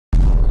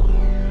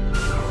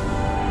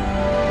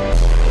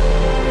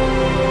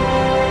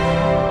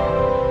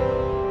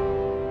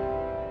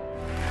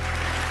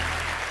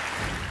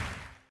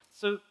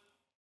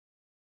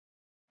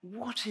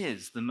what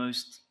is the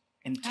most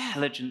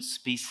intelligent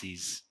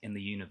species in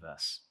the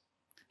universe?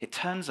 It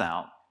turns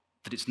out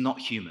that it's not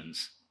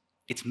humans,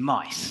 it's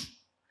mice.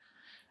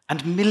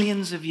 And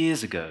millions of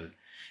years ago,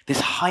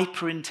 this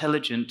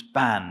hyper-intelligent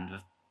band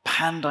of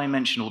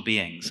pan-dimensional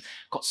beings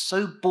got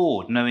so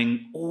bored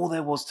knowing all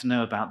there was to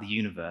know about the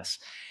universe,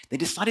 they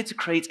decided to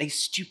create a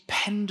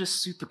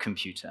stupendous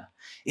supercomputer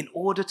in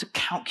order to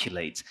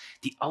calculate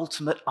the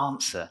ultimate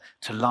answer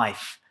to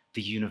life,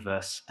 the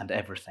universe, and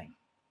everything.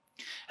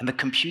 And the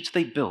computer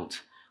they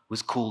built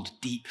was called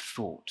Deep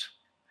Thought,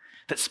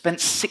 that spent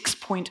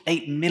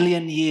 6.8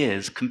 million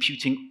years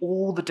computing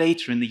all the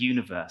data in the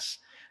universe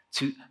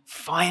to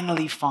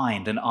finally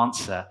find and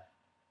answer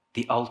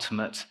the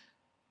ultimate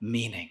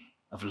meaning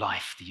of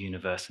life, the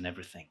universe, and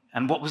everything.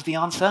 And what was the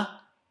answer?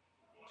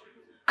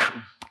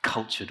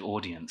 Cultured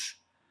audience.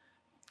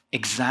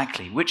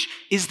 Exactly, which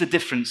is the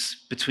difference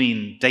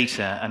between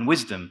data and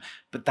wisdom,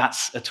 but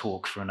that's a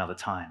talk for another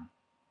time.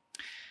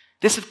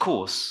 This, of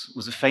course,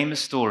 was a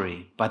famous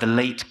story by the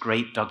late,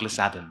 great Douglas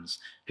Adams,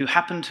 who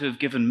happened to have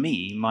given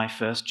me my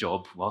first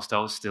job whilst I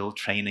was still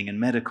training in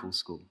medical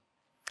school.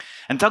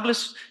 And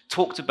Douglas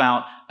talked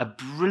about a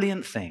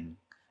brilliant thing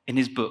in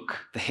his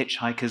book, The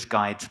Hitchhiker's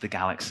Guide to the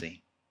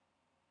Galaxy.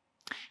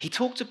 He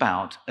talked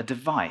about a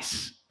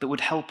device that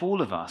would help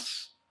all of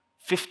us,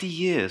 50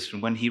 years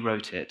from when he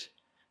wrote it,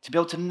 to be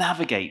able to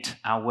navigate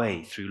our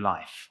way through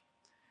life.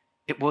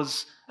 It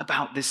was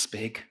about this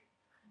big.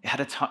 It had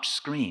a touch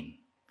screen.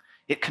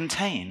 It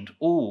contained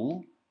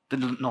all the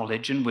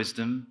knowledge and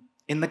wisdom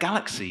in the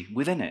galaxy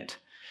within it.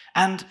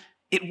 And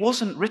it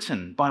wasn't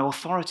written by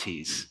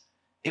authorities.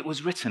 It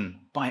was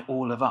written by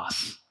all of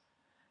us.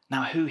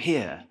 Now, who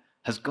here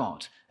has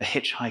got a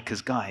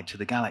Hitchhiker's Guide to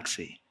the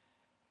Galaxy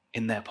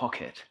in their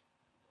pocket?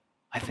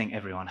 I think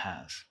everyone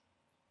has.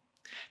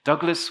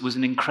 Douglas was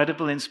an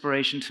incredible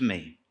inspiration to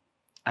me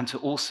and to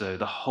also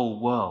the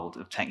whole world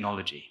of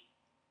technology.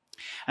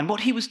 And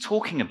what he was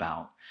talking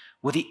about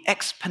were the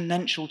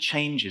exponential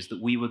changes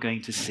that we were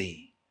going to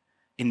see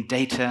in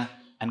data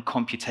and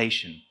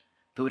computation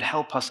that would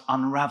help us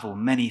unravel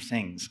many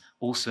things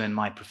also in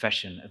my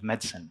profession of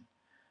medicine.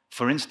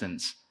 For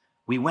instance,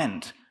 we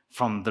went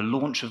from the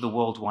launch of the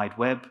World Wide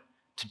Web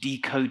to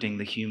decoding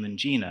the human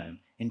genome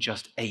in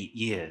just 8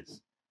 years,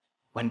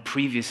 when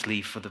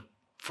previously for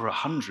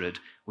 100,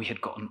 we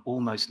had gotten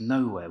almost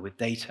nowhere with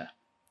data.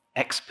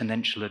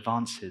 Exponential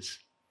advances.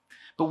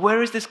 But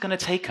where is this going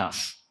to take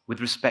us with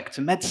respect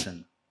to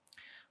medicine?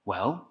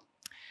 Well,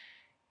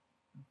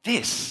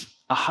 this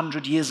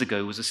 100 years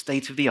ago was a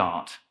state of the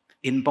art.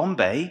 In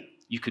Bombay,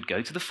 you could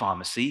go to the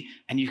pharmacy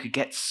and you could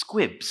get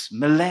squibs,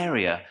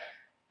 malaria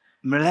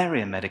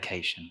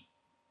medication.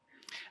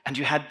 And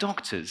you had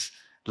doctors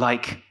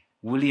like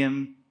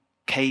William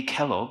K.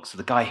 Kellogg's,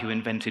 the guy who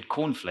invented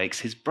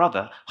cornflakes. His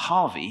brother,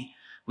 Harvey,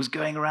 was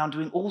going around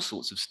doing all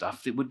sorts of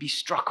stuff that would be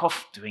struck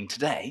off doing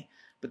today,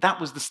 but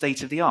that was the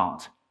state of the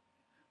art.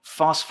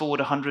 Fast forward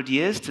 100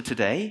 years to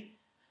today,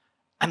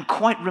 and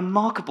quite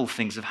remarkable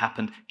things have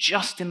happened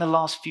just in the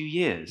last few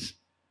years.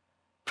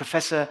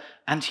 Professor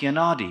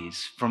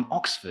Antianades from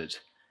Oxford,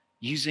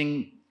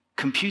 using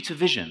computer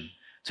vision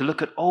to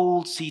look at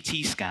old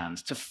CT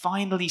scans to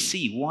finally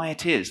see why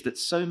it is that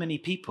so many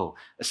people,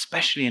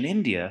 especially in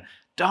India,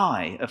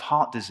 die of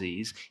heart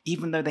disease,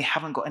 even though they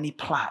haven't got any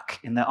plaque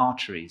in their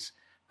arteries,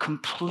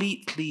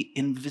 completely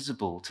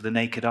invisible to the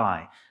naked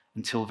eye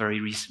until very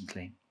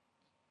recently.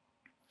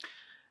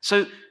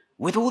 So,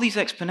 with all these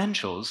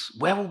exponentials,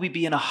 where will we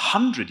be in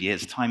 100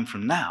 years' time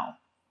from now?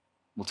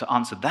 Well, to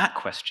answer that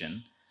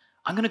question,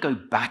 I'm going to go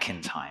back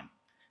in time,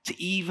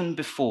 to even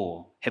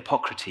before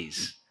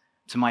Hippocrates,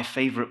 to my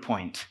favorite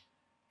point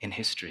in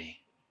history.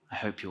 I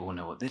hope you all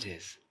know what that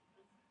is.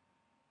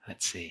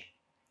 Let's see.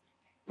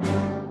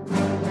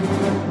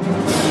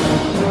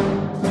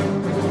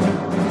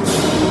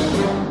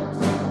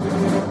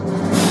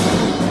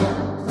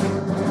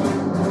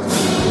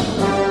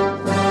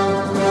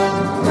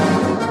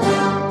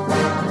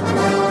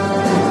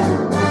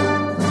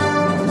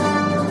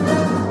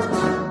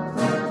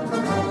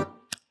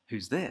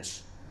 Who's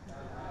this?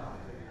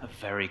 A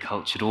very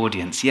cultured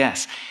audience,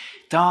 yes.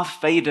 Darth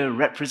Vader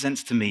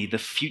represents to me the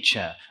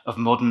future of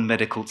modern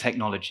medical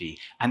technology,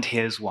 and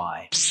here's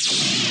why.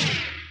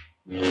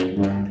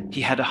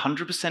 He had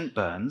 100%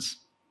 burns,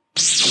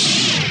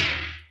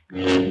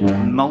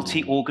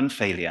 multi-organ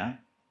failure,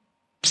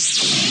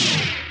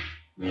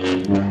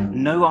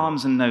 no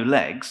arms and no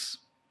legs,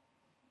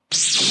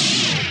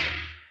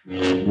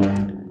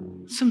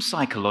 some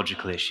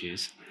psychological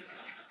issues,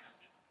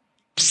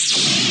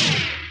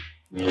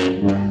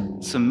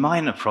 some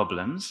minor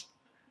problems,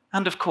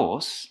 and of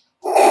course,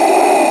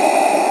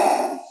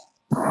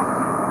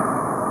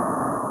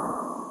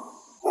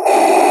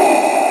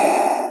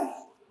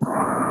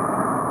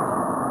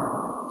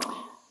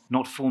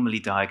 not formally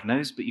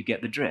diagnosed, but you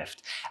get the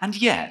drift. And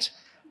yet,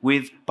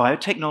 with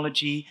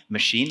biotechnology,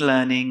 machine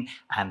learning,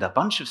 and a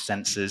bunch of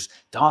sensors,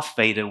 Darth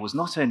Vader was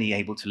not only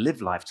able to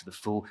live life to the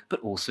full,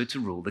 but also to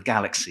rule the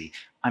galaxy.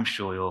 I'm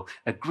sure you'll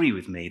agree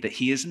with me that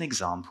he is an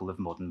example of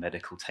modern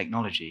medical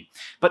technology.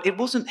 But it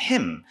wasn't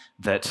him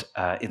that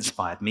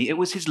inspired me. It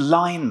was his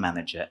line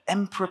manager,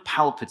 Emperor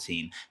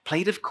Palpatine,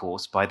 played, of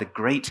course, by the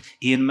great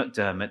Ian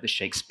McDermott, the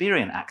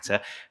Shakespearean actor,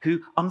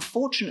 who,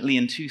 unfortunately,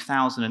 in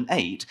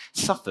 2008,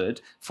 suffered,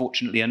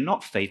 fortunately a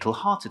not fatal,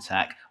 heart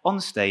attack on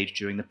stage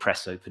during the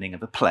press opening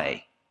of a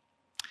play.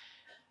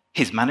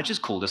 His managers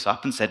called us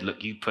up and said,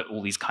 look, you put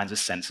all these kinds of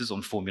sensors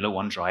on Formula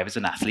One drivers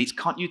and athletes.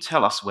 Can't you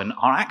tell us when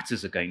our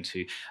actors are going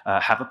to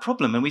have a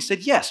problem? And we said,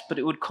 yes, but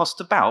it would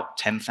cost about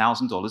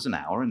 $10,000 an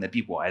hour and there'd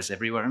be wires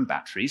everywhere and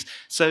batteries.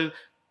 So,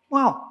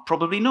 well,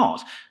 probably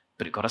not.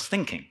 But it got us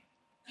thinking.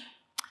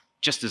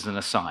 Just as an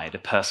aside, a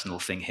personal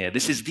thing here,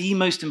 this is the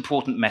most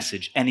important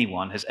message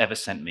anyone has ever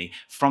sent me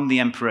from the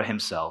Emperor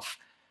himself,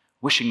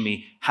 wishing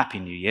me Happy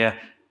New Year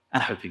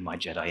and hoping my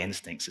Jedi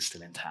instincts are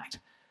still intact.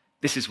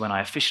 This is when I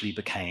officially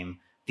became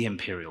the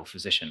imperial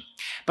physician.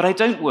 But I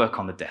don't work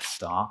on the Death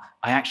Star.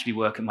 I actually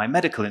work at my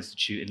medical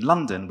institute in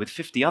London with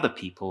 50 other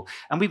people,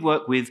 and we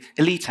work with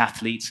elite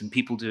athletes and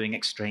people doing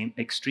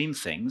extreme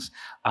things,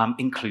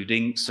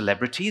 including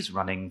celebrities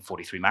running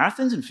 43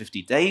 marathons in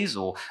 50 days,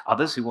 or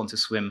others who want to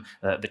swim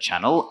the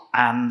Channel,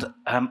 and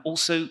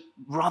also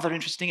rather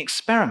interesting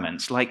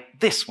experiments like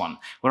this one,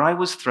 where I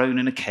was thrown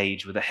in a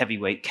cage with a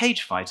heavyweight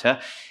cage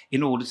fighter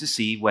in order to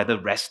see whether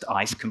rest,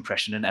 ice,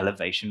 compression, and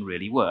elevation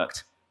really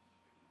worked.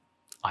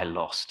 I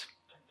lost.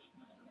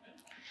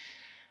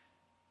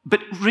 But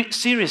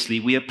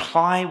seriously, we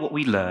apply what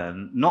we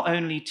learn not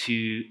only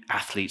to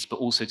athletes, but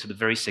also to the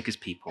very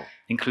sickest people,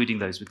 including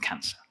those with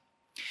cancer.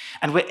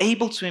 And we're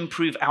able to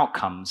improve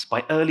outcomes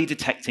by early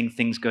detecting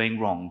things going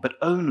wrong, but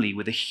only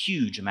with a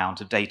huge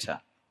amount of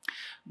data,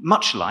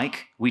 much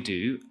like we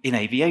do in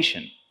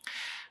aviation.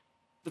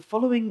 The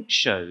following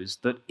shows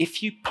that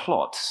if you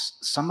plot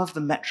some of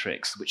the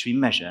metrics which we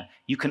measure,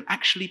 you can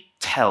actually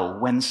tell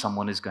when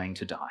someone is going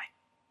to die.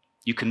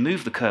 You can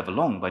move the curve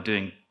along by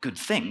doing good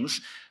things,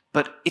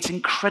 but it's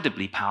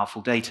incredibly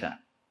powerful data,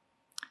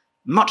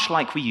 much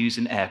like we use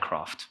in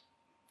aircraft.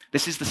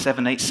 This is the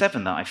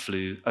 787 that I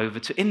flew over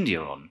to India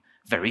on,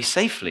 very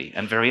safely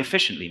and very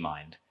efficiently,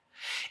 mind.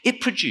 It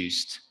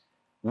produced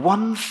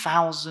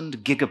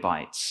 1,000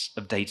 gigabytes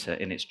of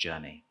data in its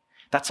journey.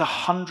 That's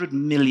 100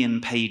 million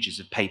pages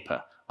of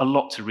paper, a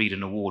lot to read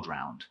an award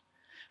round.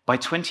 By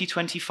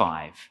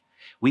 2025,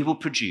 we will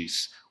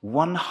produce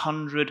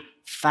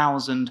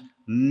 100,000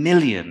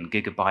 million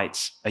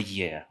gigabytes a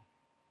year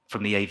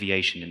from the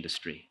aviation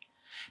industry.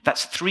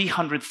 That's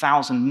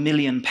 300,000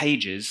 million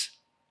pages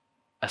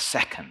a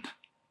second.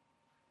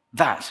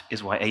 That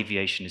is why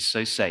aviation is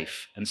so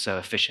safe and so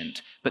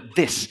efficient. But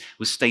this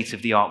was state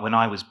of the art when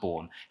I was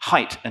born.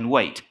 Height and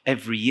weight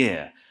every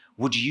year.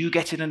 Would you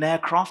get in an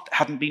aircraft that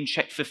hadn't been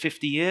checked for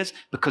 50 years?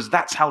 Because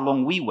that's how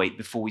long we wait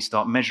before we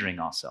start measuring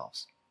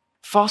ourselves.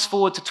 Fast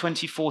forward to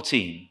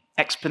 2014,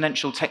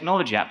 exponential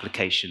technology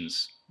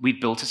applications. We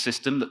built a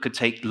system that could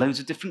take loads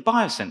of different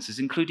biosensors,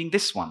 including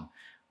this one.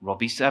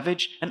 Robbie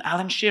Savage and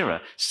Alan Shearer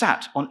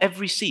sat on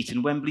every seat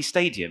in Wembley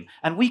Stadium,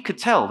 and we could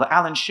tell that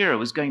Alan Shearer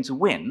was going to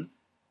win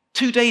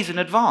 2 days in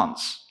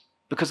advance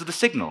because of the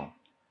signal.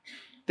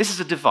 This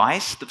is a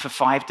device that for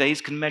 5 days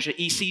can measure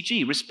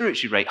ECG,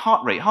 respiratory rate,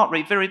 heart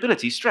rate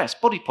variability, stress,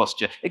 body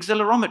posture,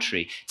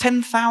 accelerometry.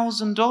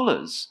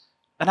 $10,000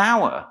 an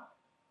hour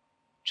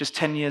just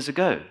 10 years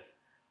ago.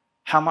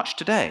 How much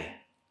today?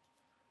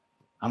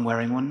 I'm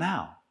wearing one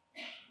now.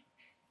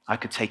 I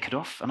could take it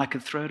off and I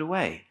could throw it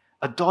away.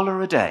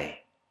 $1 a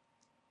day.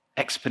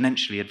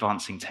 Exponentially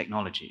advancing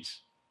technologies.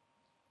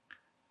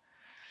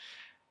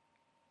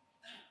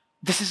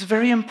 This is a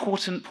very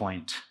important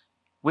point.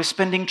 We're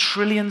spending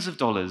trillions of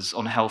dollars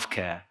on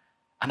healthcare,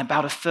 and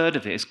about a third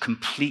of it is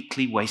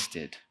completely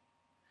wasted.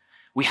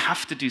 We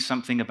have to do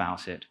something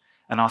about it,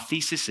 and our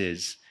thesis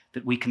is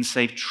that we can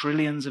save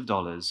trillions of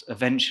dollars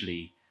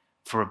eventually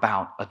for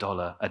about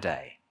 $1 a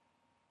day.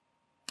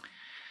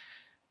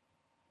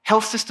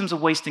 Health systems are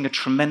wasting a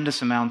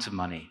tremendous amount of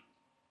money.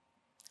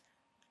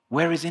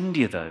 Where is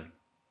India, though?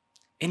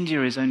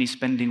 India is only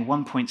spending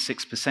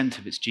 1.6%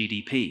 of its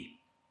GDP.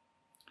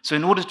 So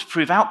in order to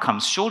prove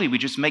outcomes, surely we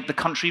just make the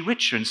country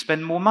richer and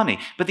spend more money.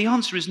 But the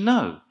answer is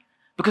no,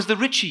 because the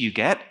richer you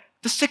get,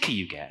 the sicker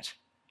you get.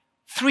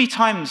 3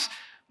 times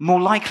more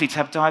likely to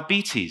have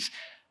diabetes,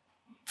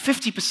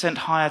 50%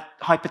 higher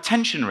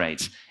hypertension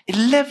rates,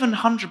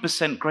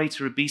 1,100%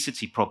 greater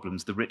obesity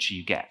problems the richer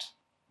you get.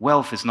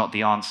 Wealth is not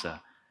the answer.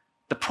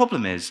 The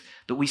problem is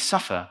that we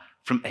suffer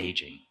from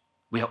aging.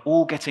 We are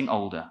all getting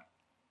older.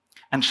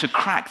 And to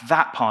crack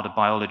that part of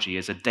biology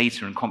is a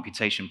data and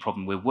computation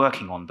problem we're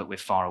working on, but we're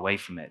far away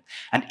from it.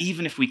 And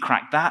even if we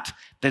crack that,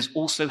 there's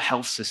also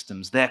health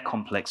systems. They're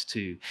complex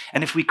too.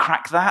 And if we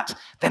crack that,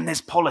 then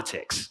there's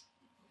politics.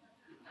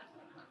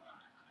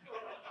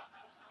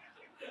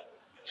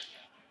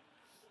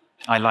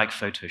 I like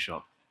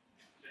Photoshop.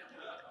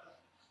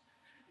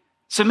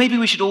 So maybe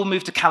we should all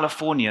move to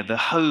California, the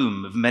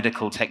home of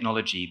medical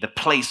technology, the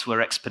place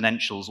where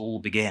exponentials all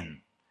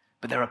begin.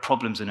 But there are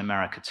problems in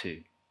America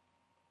too.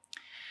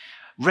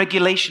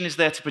 Regulation is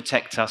there to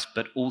protect us,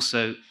 but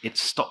also it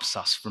stops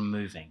us from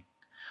moving.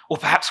 Or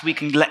perhaps we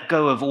can let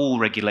go of all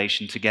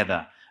regulation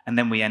together, and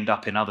then we end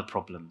up in other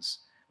problems.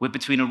 We're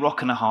between a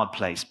rock and a hard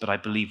place, but I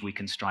believe we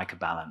can strike a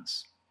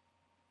balance.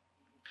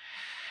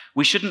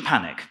 We shouldn't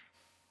panic,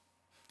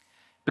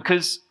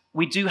 because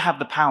we do have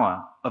the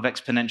power of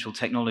exponential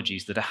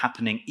technologies that are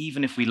happening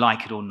even if we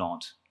like it or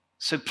not.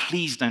 So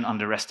please don't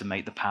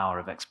underestimate the power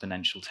of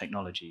exponential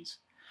technologies.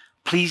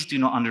 Please do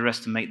not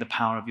underestimate the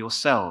power of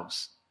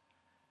yourselves.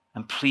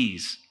 And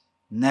please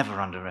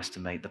never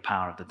underestimate the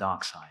power of the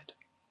dark side.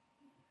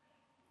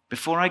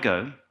 Before I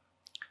go,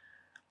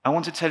 I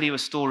want to tell you a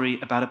story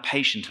about a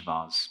patient of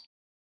ours.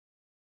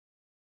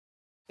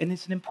 And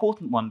it's an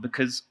important one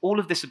because all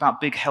of this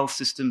about big health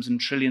systems and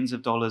trillions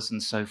of dollars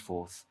and so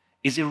forth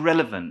is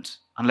irrelevant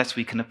unless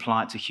we can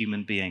apply it to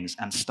human beings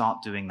and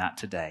start doing that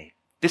today.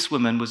 This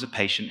woman was a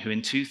patient who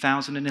in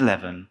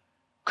 2011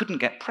 couldn't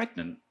get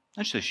pregnant.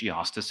 And so she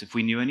asked us if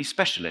we knew any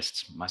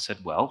specialists. I said,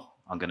 well,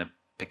 I'm going to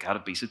pick out a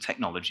piece of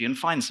technology and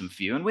find some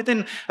for you. And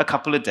within a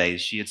couple of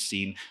days, she had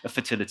seen a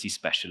fertility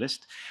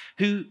specialist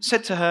who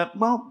said to her,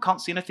 well, can't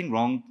see anything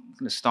wrong. I'm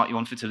going to start you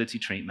on fertility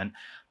treatment.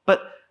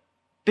 But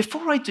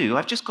before I do,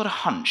 I've just got a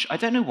hunch. I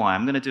don't know why.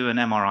 I'm going to do an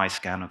MRI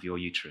scan of your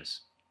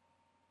uterus.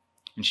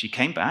 And she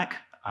came back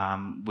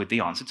with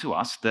the answer to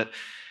us that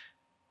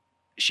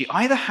she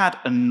either had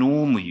a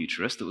normal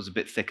uterus that was a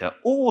bit thicker,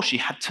 or she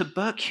had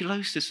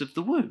tuberculosis of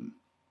the womb.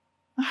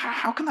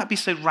 How can that be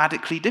so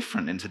radically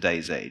different in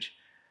today's age?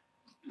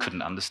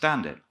 Couldn't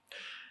understand it.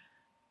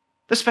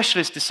 The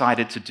specialist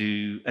decided to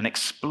do an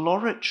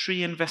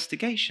exploratory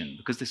investigation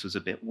because this was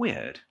a bit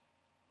weird.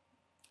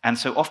 And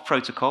so off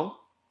protocol,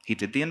 he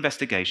did the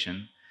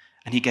investigation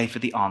and he gave her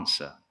the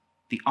answer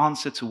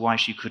to why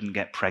she couldn't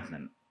get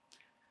pregnant,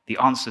 the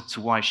answer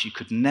to why she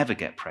could never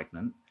get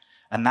pregnant,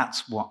 and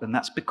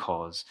that's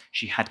because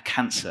she had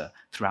cancer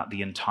throughout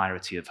the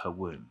entirety of her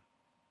womb.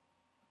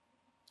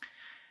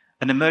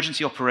 An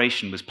emergency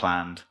operation was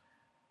planned,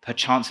 her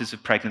chances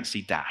of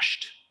pregnancy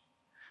dashed.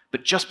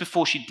 But just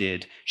before she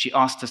did, she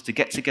asked us to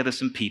get together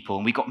some people,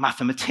 and we got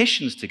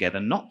mathematicians together,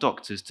 not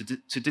doctors,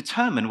 to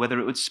determine whether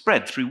it would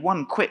spread through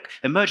one quick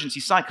emergency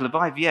cycle of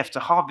IVF to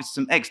harvest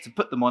some eggs, to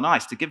put them on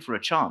ice, to give her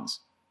a chance.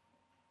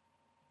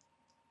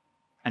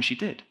 And she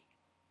did.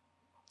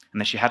 And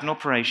then she had an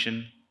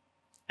operation,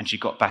 and she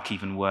got back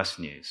even worse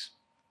news.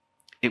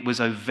 It was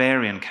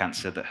ovarian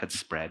cancer that had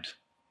spread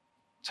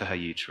to her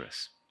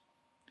uterus.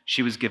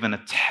 She was given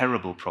a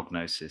terrible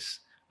prognosis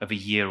of a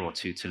year or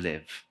two to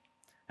live.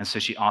 And so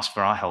she asked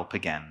for our help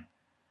again.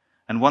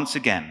 And once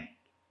again,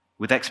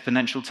 with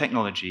exponential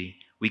technology,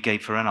 we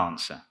gave her an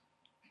answer.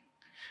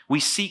 We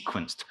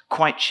sequenced,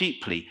 quite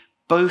cheaply,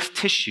 both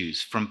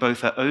tissues from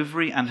both her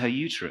ovary and her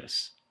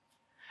uterus.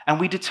 And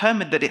we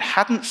determined that it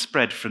hadn't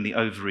spread from the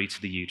ovary to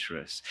the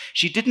uterus.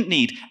 She didn't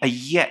need a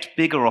yet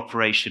bigger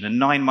operation and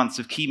 9 months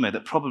of chemo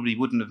that probably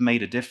wouldn't have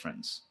made a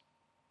difference.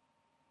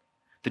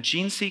 The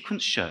gene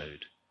sequence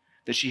showed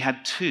that she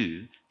had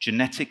 2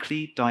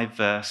 genetically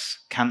diverse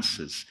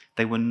cancers.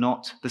 They were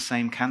not the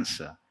same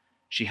cancer.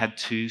 She had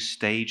 2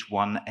 stage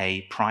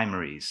 1A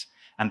primaries,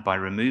 and by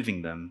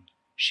removing them,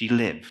 she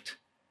lived.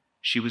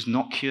 She was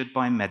not cured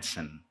by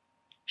medicine.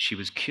 She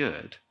was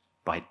cured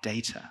by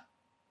data.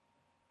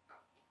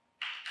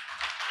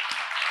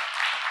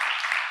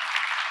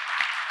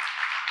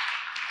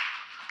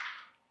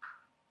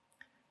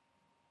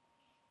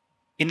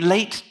 In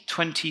late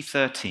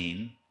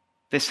 2013,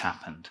 this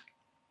happened.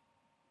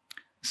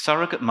 A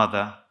surrogate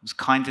mother was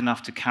kind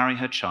enough to carry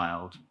her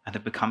child and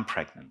had become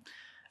pregnant.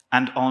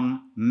 And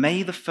on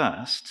May the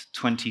 1st,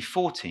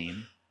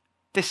 2014,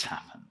 this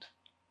happened.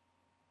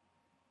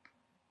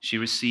 She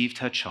received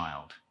her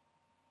child,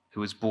 who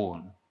was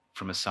born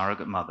from a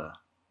surrogate mother.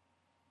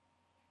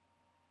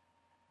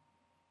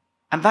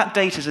 And that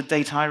date is a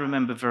date I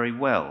remember very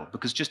well,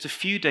 because just a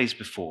few days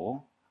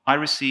before, I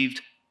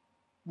received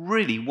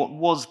really what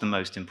was the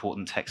most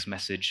important text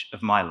message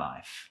of my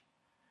life.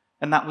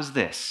 And that was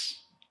this: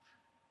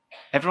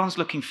 everyone's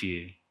looking for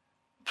you.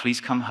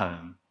 Please come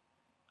home.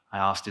 I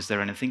asked, is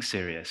there anything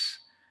serious?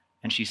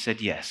 And she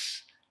said,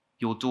 yes,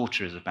 your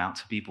daughter is about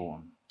to be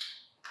born.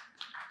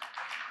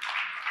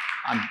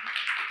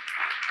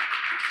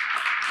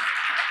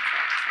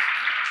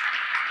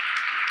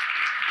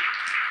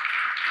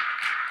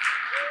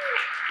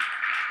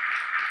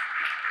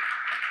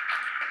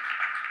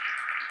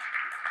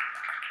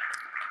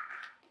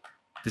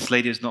 This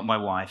lady is not my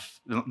wife.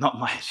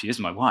 She is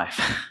my wife.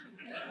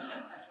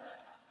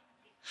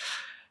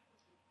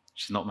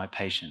 She's not my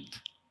patient.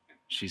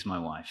 She's my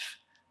wife.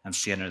 And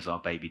Sienna is our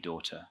baby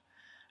daughter.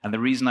 And the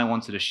reason I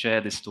wanted to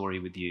share this story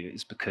with you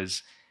is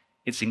because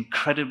it's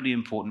incredibly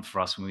important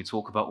for us when we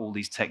talk about all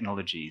these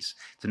technologies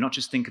to not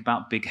just think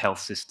about big health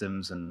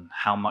systems and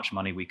how much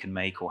money we can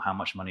make or how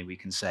much money we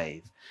can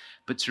save,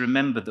 but to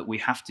remember that we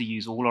have to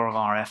use all of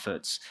our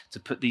efforts to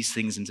put these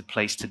things into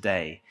place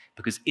today,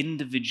 because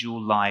individual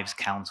lives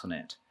count on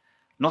it.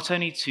 Not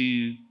only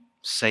to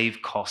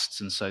save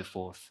costs and so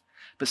forth,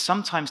 but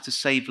sometimes to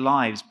save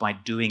lives by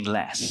doing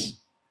less.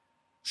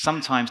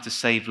 sometimes to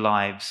save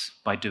lives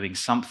by doing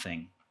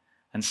something,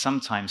 and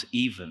sometimes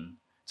even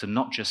to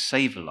not just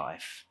save a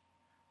life,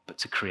 but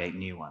to create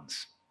new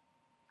ones.